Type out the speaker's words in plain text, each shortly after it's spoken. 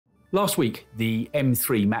Last week, the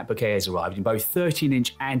M3 MacBook Airs arrived in both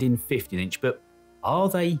 13-inch and in 15-inch, but are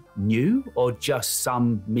they new or just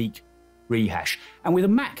some meek rehash? And with a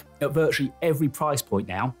Mac at virtually every price point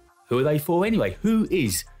now, who are they for anyway? Who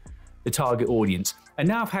is the target audience? And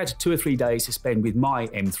now I've had 2 or 3 days to spend with my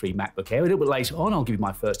M3 MacBook Air. A little bit later on, I'll give you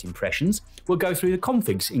my first impressions. We'll go through the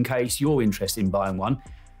configs in case you're interested in buying one.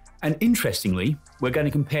 And interestingly, we're going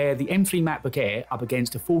to compare the M3 MacBook Air up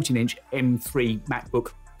against a 14-inch M3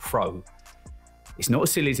 MacBook Pro. It's not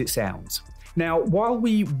as silly as it sounds. Now, while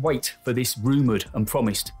we wait for this rumoured and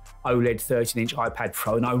promised OLED 13-inch iPad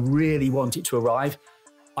Pro, and I really want it to arrive,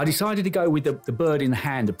 I decided to go with the bird in the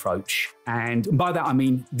hand approach. And by that, I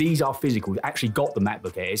mean, these are physical. I actually got the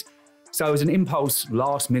MacBook Airs. So as an impulse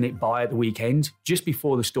last-minute buy at the weekend, just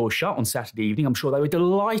before the store shut on Saturday evening, I'm sure they were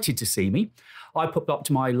delighted to see me. I popped up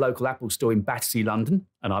to my local Apple store in Battersea, London,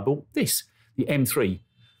 and I bought this, the M3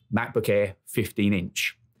 MacBook Air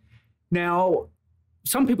 15-inch. Now,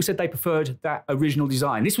 some people said they preferred that original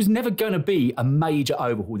design. This was never going to be a major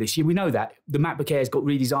overhaul this year. We know that. The MacBook Airs got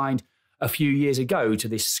redesigned a few years ago to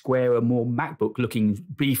this squarer, more MacBook-looking,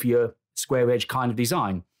 beefier, square-edge kind of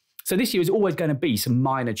design. So this year was always going to be some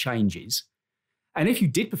minor changes. And if you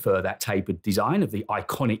did prefer that tapered design of the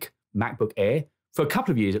iconic MacBook Air, for a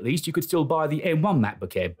couple of years at least, you could still buy the M1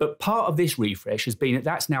 MacBook Air. But part of this refresh has been that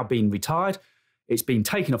that's now been retired, it's been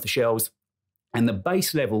taken off the shelves, and the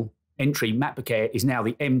base level entry MacBook Air is now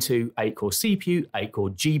the M2 8-core CPU, 8-core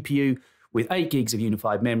GPU, with 8 gigs of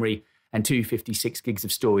unified memory and 256 gigs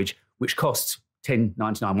of storage, which costs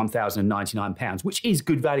 £1,099, which is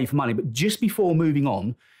good value for money. But just before moving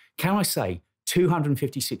on, can I say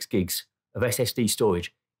 256 gigs of SSD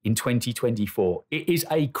storage in 2024? It is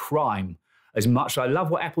a crime. As much as I love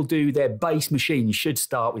what Apple do, their base machine should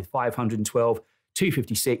start with 512,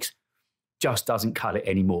 256 just doesn't cut it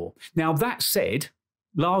anymore. Now, that said,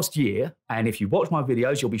 last year, and if you watch my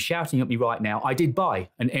videos, you'll be shouting at me right now, I did buy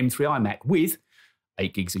an M3 iMac with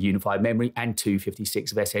 8 gigs of unified memory and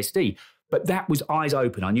 256 of SSD. But that was eyes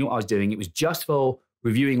open. I knew what I was doing. It was just for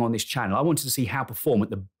reviewing on this channel. I wanted to see how performant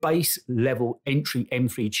the base level entry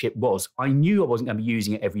M3 chip was. I knew I wasn't going to be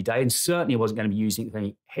using it every day, and certainly I wasn't going to be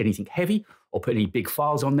using anything heavy or put any big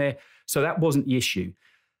files on there. So that wasn't the issue.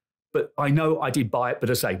 But I know I did buy it, but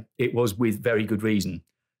as I say, it was with very good reason.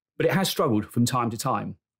 But it has struggled from time to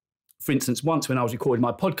time. For instance, once when I was recording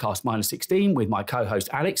my podcast, Minus 16, with my co-host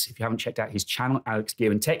Alex, if you haven't checked out his channel, Alex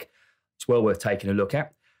Gear and Tech, it's well worth taking a look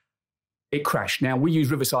at. It crashed. Now, we use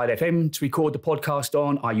Riverside FM to record the podcast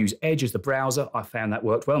on. I use Edge as the browser. I found that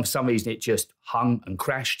worked well. And for some reason, it just hung and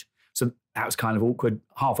crashed. So that was kind of awkward.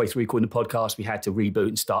 Halfway through recording the podcast, we had to reboot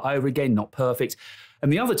and start over again. Not perfect.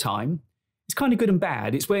 And the other time, it's kind of good and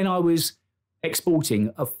bad. It's when I was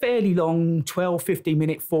exporting a fairly long 12,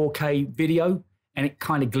 15-minute 4K video, and it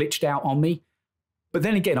kind of glitched out on me. But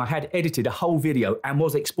then again, I had edited a whole video and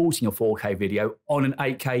was exporting a 4K video on an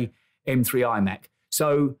 8K M3 iMac.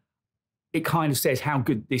 So it kind of says how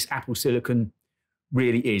good this Apple Silicon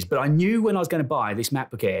really is. But I knew when I was going to buy this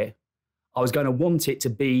MacBook Air, I was going to want it to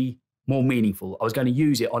be more meaningful. I was going to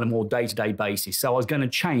use it on a more day-to-day basis. So I was going to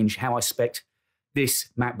change how I spec'd this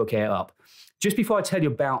MacBook Air up. Just before I tell you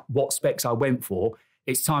about what specs I went for,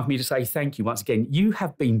 it's time for me to say thank you once again. You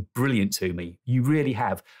have been brilliant to me. You really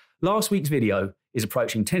have. Last week's video is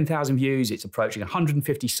approaching 10,000 views. It's approaching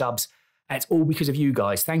 150 subs. And it's all because of you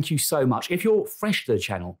guys. Thank you so much. If you're fresh to the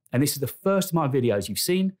channel and this is the first of my videos you've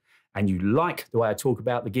seen and you like the way I talk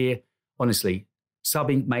about the gear, honestly,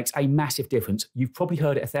 subbing makes a massive difference. You've probably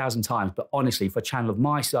heard it 1,000 times, but honestly, for a channel of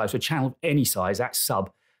my size, for a channel of any size, that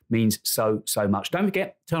sub means so, so much. Don't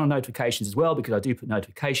forget, turn on notifications as well, because I do put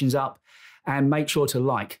notifications up. And make sure to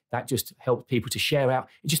like. That just helps people to share out.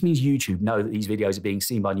 It just means YouTube know that these videos are being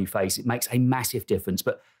seen by a new face. It makes a massive difference.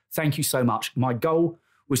 But thank you so much. My goal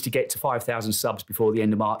was to get to 5,000 subs before the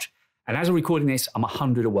end of March. And as I'm recording this, I'm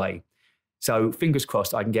 100 away. So fingers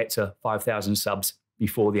crossed I can get to 5,000 subs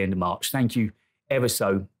before the end of March. Thank you ever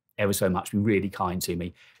so much. Been really kind to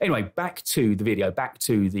me. Anyway, back to the video, back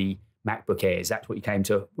to the MacBook Airs. That's what you came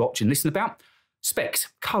to watch and listen about. Specs,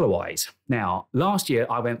 color-wise. Now, last year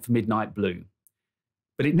I went for midnight blue,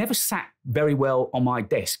 but it never sat very well on my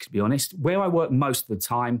desk, to be honest. Where I work most of the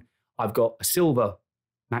time, I've got a silver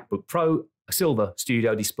MacBook Pro, a silver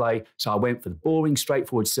studio display, so I went for the boring,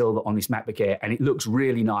 straightforward silver on this MacBook Air, and it looks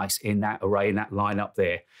really nice in that array, in that lineup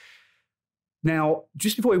there. Now,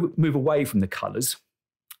 just before we move away from the colors,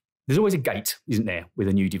 there's always a gate, isn't there, with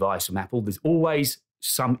a new device from Apple? There's always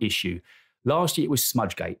some issue. Last year it was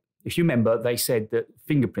Smudgegate. If you remember, they said that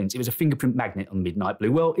fingerprints, it was a fingerprint magnet on midnight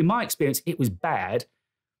blue. Well, in my experience, it was bad,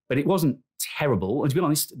 but it wasn't terrible. And to be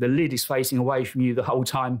honest, the lid is facing away from you the whole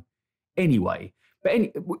time anyway.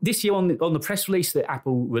 But this year on the press release that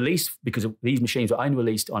Apple released, because these machines were only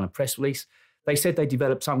released on a press release, they said they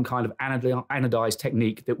developed some kind of anodized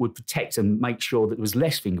technique that would protect and make sure that there was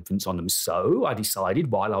less fingerprints on them. So I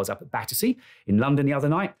decided while I was up at Battersea in London the other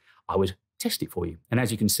night, I would test it for you. And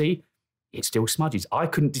as you can see, it still smudges. I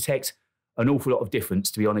couldn't detect an awful lot of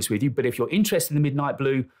difference, to be honest with you. But if you're interested in the Midnight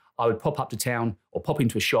Blue, I would pop up to town or pop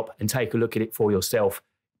into a shop and take a look at it for yourself.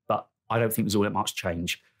 But I don't think there's all that much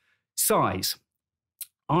change. Size.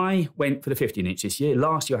 I went for the 15-inch this year.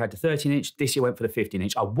 Last year I had the 13-inch. This year I went for the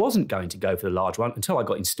 15-inch. I wasn't going to go for the large one until I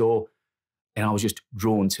got in store, and I was just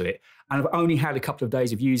drawn to it. And I've only had a couple of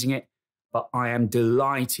days of using it, but I am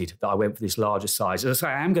delighted that I went for this larger size. As I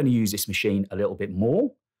say, I am going to use this machine a little bit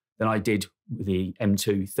more than I did with the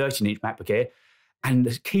M2 13-inch MacBook Air. And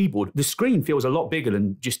the keyboard, the screen feels a lot bigger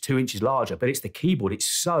than just 2 inches larger, but it's the keyboard. It's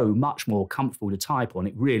so much more comfortable to type on.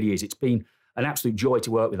 It really is. It's been an absolute joy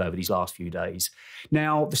to work with over these last few days.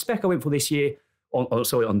 Now, the spec I went for this year,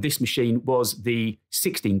 on this machine, was the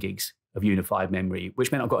 16 gigs of unified memory,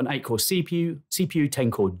 which meant I've got an 8-core CPU,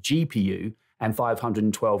 10-core GPU, and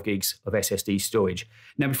 512 gigs of SSD storage.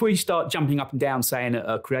 Now, before you start jumping up and down saying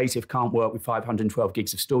a creative can't work with 512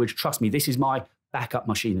 gigs of storage, trust me, this is my backup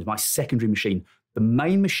machine, it's my secondary machine. The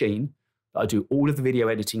main machine that I do all of the video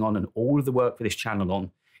editing on and all of the work for this channel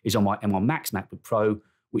on is on my M1 Max MacBook Pro,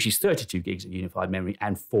 which is 32 gigs of unified memory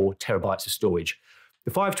and 4 terabytes of storage.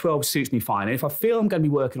 The 512 suits me fine. And if I feel I'm going to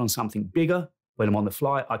be working on something bigger when I'm on the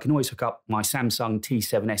fly, I can always hook up my Samsung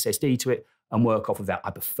T7 SSD to it and work off of that.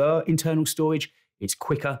 I prefer internal storage. It's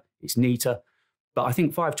quicker, it's neater, but I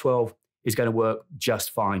think 512 is going to work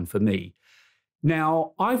just fine for me.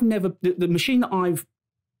 Now, the machine that I've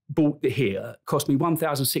bought here cost me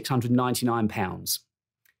 £1,699.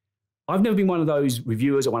 I've never been one of those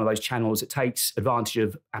reviewers or one of those channels that takes advantage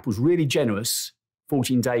of Apple's really generous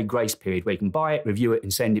 14-day grace period where you can buy it, review it,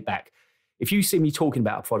 and send it back. If you see me talking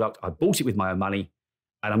about a product, I bought it with my own money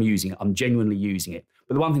and I'm using it. I'm genuinely using it.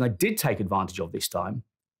 But the one thing I did take advantage of this time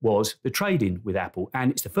was the trade-in with Apple.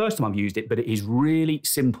 And it's the first time I've used it, but it is really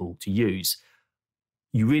simple to use.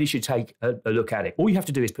 You really should take a look at it. All you have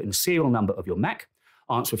to do is put in the serial number of your Mac,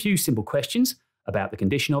 answer a few simple questions about the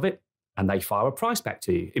condition of it, and they fire a price back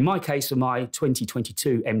to you. In my case, for my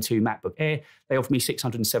 2022 M2 MacBook Air, they offered me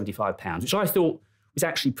 £675, which I thought was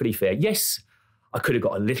actually pretty fair. Yes, I could have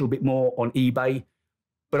got a little bit more on eBay,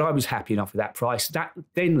 but I was happy enough with that price. That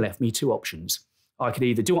then left me two options. I could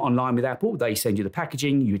either do it online with Apple, they send you the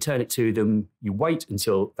packaging, you return it to them, you wait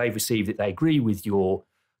until they've received it, they agree with your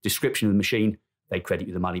description of the machine, they credit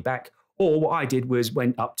you the money back. Or what I did was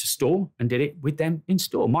went up to store and did it with them in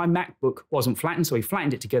store. My MacBook wasn't flattened, so we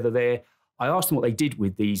flattened it together there. I asked them what they did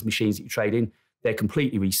with these machines that you trade in. They're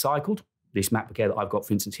completely recycled. This MacBook Air that I've got,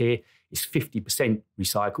 for instance, here is 50%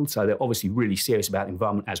 recycled. So they're obviously really serious about the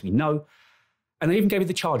environment, as we know. And they even gave me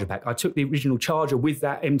the charger back. I took the original charger with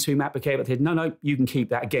that M2 MacBook Air, but they said, no, you can keep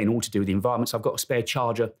that. Again, all to do with the environment. So I've got a spare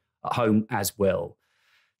charger at home as well.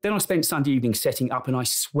 Then I spent Sunday evening setting up, and I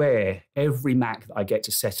swear every Mac that I get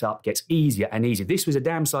to set up gets easier and easier. This was a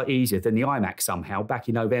damn sight easier than the iMac somehow back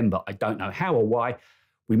in November. I don't know how or why.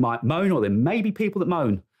 We might moan, or there may be people that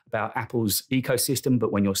moan about Apple's ecosystem,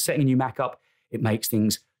 but when you're setting a new Mac up, it makes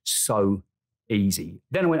things so easy.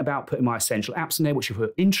 Then I went about putting my essential apps in there, which if you're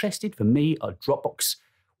interested, for me, are Dropbox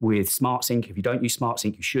with SmartSync. If you don't use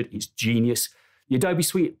SmartSync, you should. It's genius. The Adobe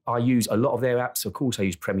Suite, I use a lot of their apps. Of course, I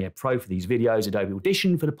use Premiere Pro for these videos, Adobe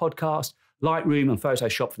Audition for the podcast, Lightroom and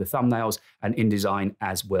Photoshop for the thumbnails, and InDesign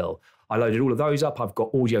as well. I loaded all of those up. I've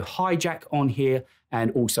got Audio Hijack on here,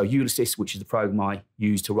 and also Ulysses, which is the program I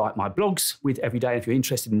use to write my blogs with every day. If you're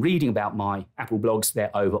interested in reading about my Apple blogs,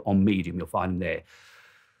 they're over on Medium. You'll find them there.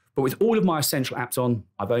 But with all of my essential apps on,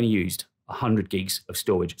 I've only used 100 gigs of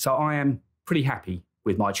storage. So I am pretty happy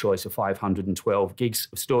with my choice of 512 gigs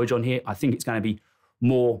of storage on here. I think it's going to be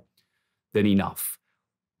more than enough.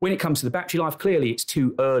 When it comes to the battery life, clearly it's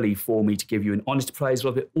too early for me to give you an honest appraisal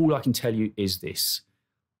of it. All I can tell you is this.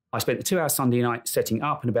 I spent the 2 hours Sunday night setting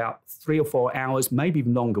up and about 3 or 4 hours, maybe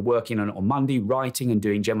even longer, working on it on Monday, writing and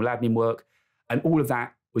doing general admin work. And all of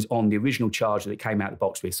that was on the original charger that came out of the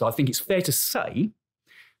box with. So I think it's fair to say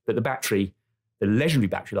that the battery, the legendary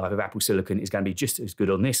battery life of Apple Silicon, is going to be just as good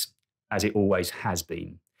on this as it always has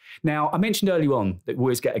been. Now, I mentioned earlier on that we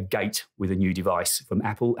always get a gate with a new device from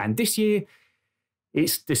Apple, and this year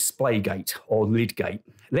it's Displaygate or Lidgate.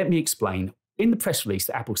 Let me explain. In the press release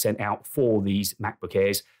that Apple sent out for these MacBook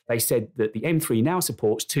Airs, they said that the M3 now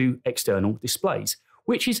supports 2 external displays,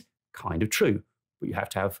 which is kind of true, but you have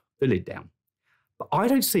to have the lid down. But I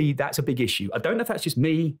don't see that's a big issue. I don't know if that's just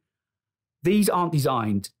me, These aren't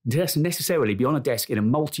designed to necessarily be on a desk in a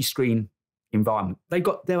multi-screen environment. They've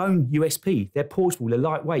got their own USP. They're portable, they're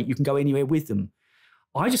lightweight, you can go anywhere with them.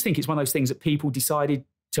 I just think it's one of those things that people decided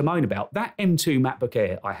to moan about. That M2 MacBook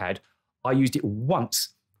Air I used it once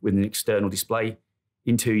with an external display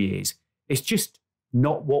in 2 years. It's just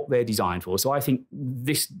not what they're designed for. So I think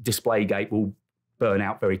this display gate will burn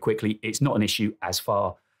out very quickly. It's not an issue as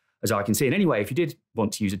far as I can see. And anyway, if you did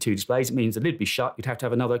want to use the two displays, it means the lid would be shut. You'd have to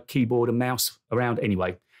have another keyboard and mouse around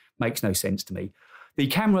anyway. Makes no sense to me. The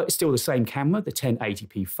camera is still the same camera, the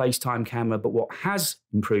 1080p FaceTime camera, but what has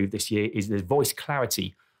improved this year is the voice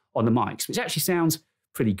clarity on the mics, which actually sounds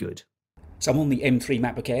pretty good. So I'm on the M3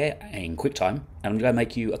 MacBook Air in QuickTime, and I'm going to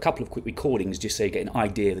make you a couple of quick recordings just so you get an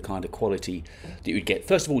idea of the kind of quality that you would get.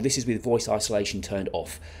 First of all, this is with voice isolation turned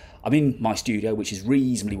off. I'm in my studio, which is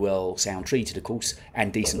reasonably well sound treated, of course,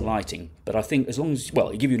 and decent lighting. But I think as long as, well,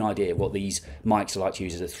 it'll give you an idea of what these mics are like to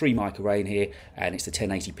use. There's a 3 mic array in here, and it's the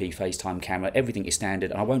 1080p FaceTime camera. Everything is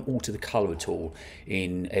standard, and I won't alter the colour at all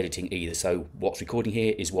in editing either. So what's recording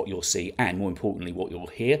here is what you'll see, and more importantly, what you'll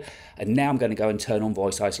hear. And now I'm going to go and turn on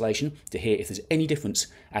voice isolation to hear if there's any difference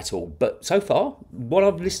at all. But so far, what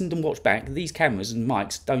I've listened and watched back, these cameras and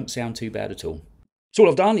mics don't sound too bad at all. So all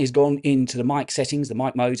I've done is gone into the mic settings, the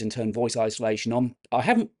mic modes, and turned voice isolation on. I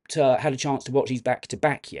haven't had a chance to watch these back to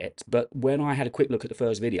back yet, but when I had a quick look at the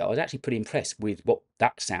first video, I was actually pretty impressed with what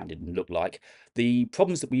that sounded and looked like. The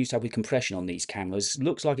problems that we used to have with compression on these cameras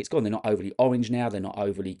looks like it's gone. They're not overly orange now, they're not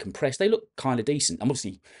overly compressed. They look kind of decent. And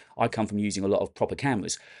obviously, I come from using a lot of proper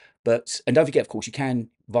cameras. And don't forget, of course, you can,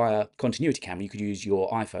 via continuity camera, you could use your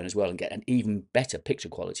iPhone as well and get an even better picture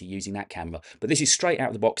quality using that camera. But this is straight out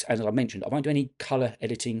of the box. As I mentioned, I won't do any color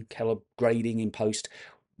editing, color grading in post.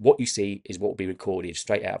 What you see is what will be recorded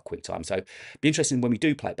straight out of QuickTime. So be interesting when we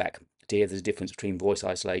do play it back to hear there's a difference between voice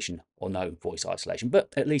isolation or no voice isolation.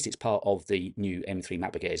 But at least it's part of the new M3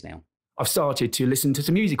 MacBook Airs now. I've started to listen to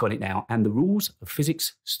some music on it now, and the rules of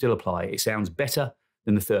physics still apply. It sounds better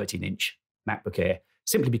than the 13-inch MacBook Air,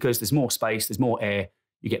 simply because there's more space, there's more air,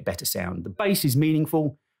 you get better sound. The bass is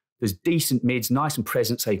meaningful, there's decent mids, nice and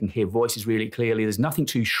present so you can hear voices really clearly. There's nothing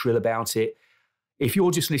too shrill about it. If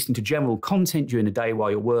you're just listening to general content during the day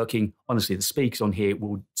while you're working, honestly, the speakers on here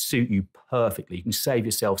will suit you perfectly. You can save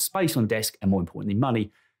yourself space on the desk and, more importantly,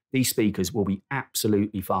 money. These speakers will be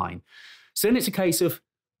absolutely fine. So then it's a case of,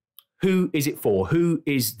 who is it for? Who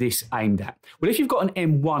is this aimed at? Well, if you've got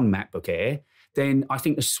an M1 MacBook Air, then I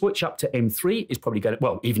think the switch up to M3 is probably going to,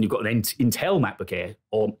 well, even you've got an Intel MacBook Air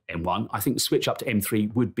or M1, I think the switch up to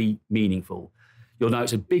M3 would be meaningful. You'll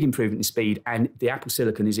notice a big improvement in speed, and the Apple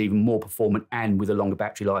Silicon is even more performant and with a longer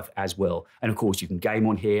battery life as well. And of course, you can game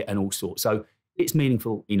on here and all sorts. So it's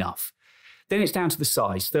meaningful enough. Then it's down to the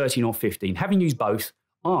size, 13 or 15. Having used both,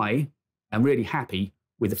 I am really happy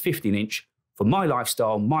with the 15-inch for my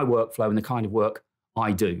lifestyle, my workflow, and the kind of work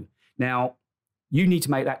I do. Now, you need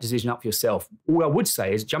to make that decision up for yourself. All I would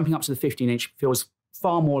say is jumping up to the 15-inch feels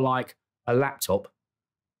far more like a laptop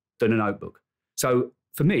than a notebook. So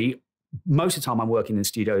for me, most of the time I'm working in the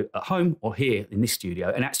studio at home or here in this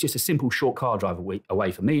studio, and that's just a simple short car drive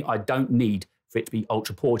away for me. I don't need for it to be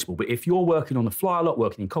ultra portable. But if you're working on the fly a lot,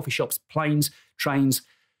 working in coffee shops, planes, trains,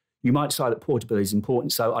 you might decide that portability is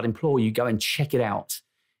important. So I'd implore you, go and check it out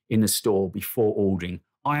in the store before ordering.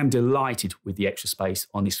 I am delighted with the extra space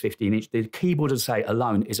on this 15-inch. The keyboard, as I say,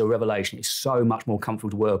 alone is a revelation. It's so much more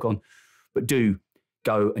comfortable to work on, but do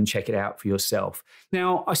go and check it out for yourself.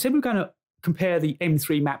 Now, I said we're going to compare the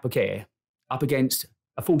M3 MacBook Air up against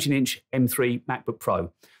a 14-inch M3 MacBook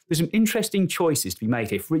Pro. There's some interesting choices to be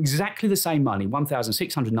made here. For exactly the same money,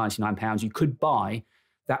 £1,699, you could buy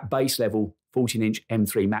that base level 14-inch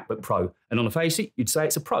M3 MacBook Pro. And on the face of it, you'd say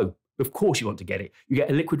it's a Pro. Of course you want to get it. You get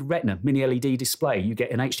a liquid retina mini LED display. You get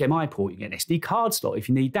an HDMI port. You get an SD card slot if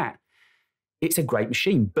you need that. It's a great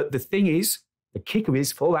machine. But the thing is, the kicker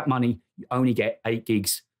is, for all that money, you only get 8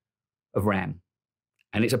 gigs of RAM.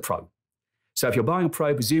 And it's a Pro. So if you're buying a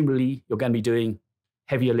Pro, presumably you're going to be doing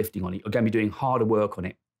heavier lifting on it. You're going to be doing harder work on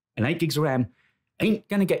it. And 8 gigs of RAM ain't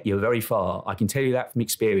going to get you very far. I can tell you that from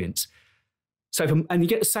experience. And you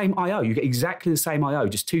get the same I/O. You get exactly the same I/O,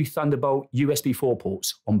 just 2 Thunderbolt USB 4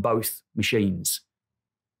 ports on both machines.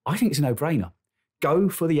 I think it's a no-brainer. Go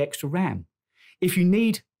for the extra RAM. If you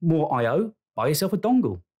need more I/O, buy yourself a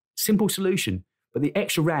dongle. Simple solution. But the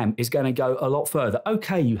extra RAM is going to go a lot further.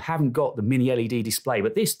 Okay, you haven't got the mini LED display,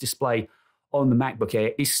 but this display on the MacBook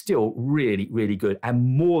Air is still really, really good and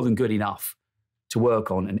more than good enough to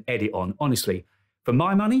work on and edit on. Honestly, for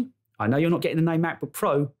my money, I know you're not getting the name MacBook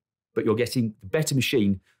Pro, but you're getting the better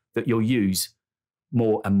machine that you'll use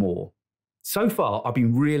more and more. So far, I've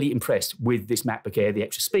been really impressed with this MacBook Air, the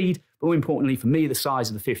extra speed, but more importantly for me, the size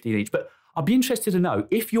of the 15-inch. But I'd be interested to know,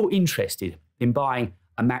 if you're interested in buying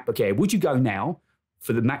a MacBook Air, would you go now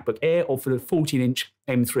for the MacBook Air or for the 14-inch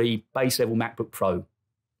M3 base level MacBook Pro?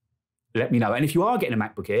 Let me know. And if you are getting a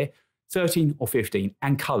MacBook Air, 13 or 15,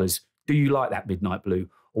 and colours, do you like that midnight blue?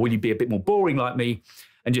 Or will you be a bit more boring like me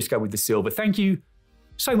and just go with the silver? Thank you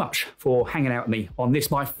so much for hanging out with me on this,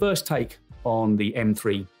 my first take on the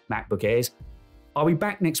M3 MacBook Airs. I'll be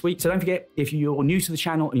back next week, so don't forget, if you're new to the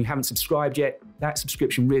channel and you haven't subscribed yet, that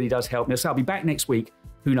subscription really does help me. So I'll be back next week,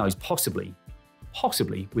 who knows, possibly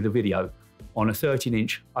with a video on a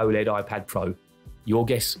 13-inch OLED iPad Pro. Your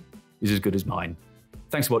guess is as good as mine.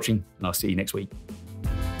 Thanks for watching, and I'll see you next week.